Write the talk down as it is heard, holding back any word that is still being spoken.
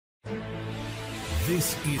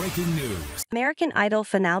This is breaking news. American Idol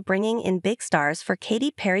finale bringing in big stars for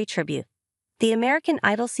Katy Perry tribute. The American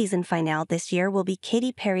Idol season finale this year will be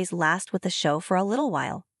Katy Perry's last with the show for a little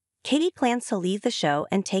while. Katy plans to leave the show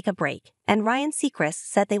and take a break, and Ryan Seacrest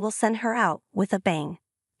said they will send her out with a bang.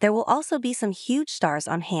 There will also be some huge stars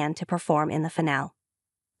on hand to perform in the finale.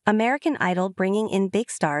 American Idol bringing in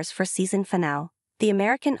big stars for season finale. The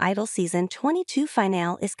American Idol season 22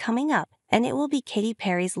 finale is coming up, and it will be Katy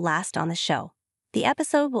Perry's last on the show. The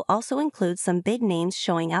episode will also include some big names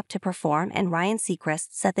showing up to perform, and Ryan Seacrest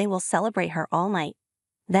said they will celebrate her all night.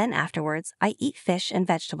 Then afterwards, I eat fish and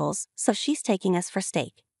vegetables, so she's taking us for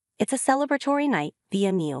steak. It's a celebratory night,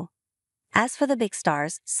 via Mew. As for the big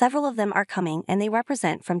stars, several of them are coming, and they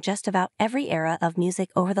represent from just about every era of music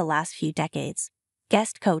over the last few decades.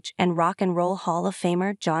 Guest coach and Rock and Roll Hall of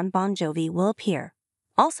Famer Jon Bon Jovi will appear.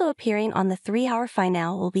 Also appearing on the 3-hour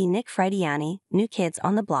finale will be Nick Fradiani, New Kids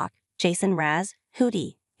on the Block, Jason Mraz,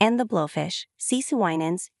 Hootie, and the Blowfish, Cece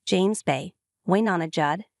Winans, James Bay, Waynonna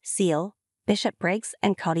Judd, Seal, Bishop Briggs,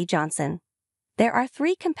 and Cody Johnson. There are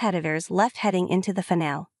 3 competitors left heading into the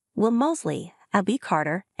finale. Will Mosley, Abby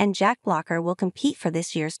Carter, and Jack Blocker will compete for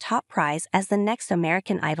this year's top prize as the next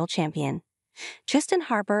American Idol champion. Tristan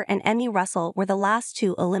Harper and Emmy Russell were the last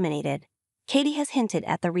 2 eliminated. Katy has hinted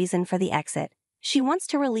at the reason for the exit. She wants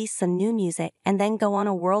to release some new music and then go on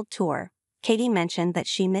a world tour. Katy mentioned that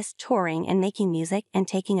she missed touring and making music, and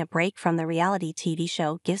taking a break from the reality TV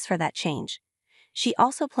show gives her that change. She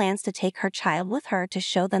also plans to take her child with her to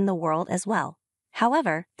show them the world as well.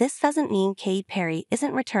 However, this doesn't mean Katy Perry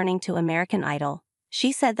isn't returning to American Idol.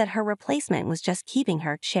 She said that her replacement was just keeping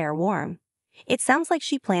her chair warm. It sounds like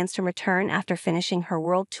she plans to return after finishing her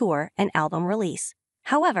world tour and album release.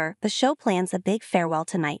 However, the show plans a big farewell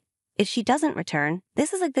tonight. If she doesn't return,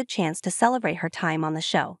 this is a good chance to celebrate her time on the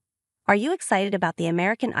show. Are you excited about the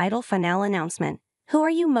American Idol finale announcement? Who are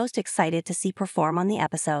you most excited to see perform on the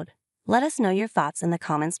episode? Let us know your thoughts in the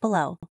comments below.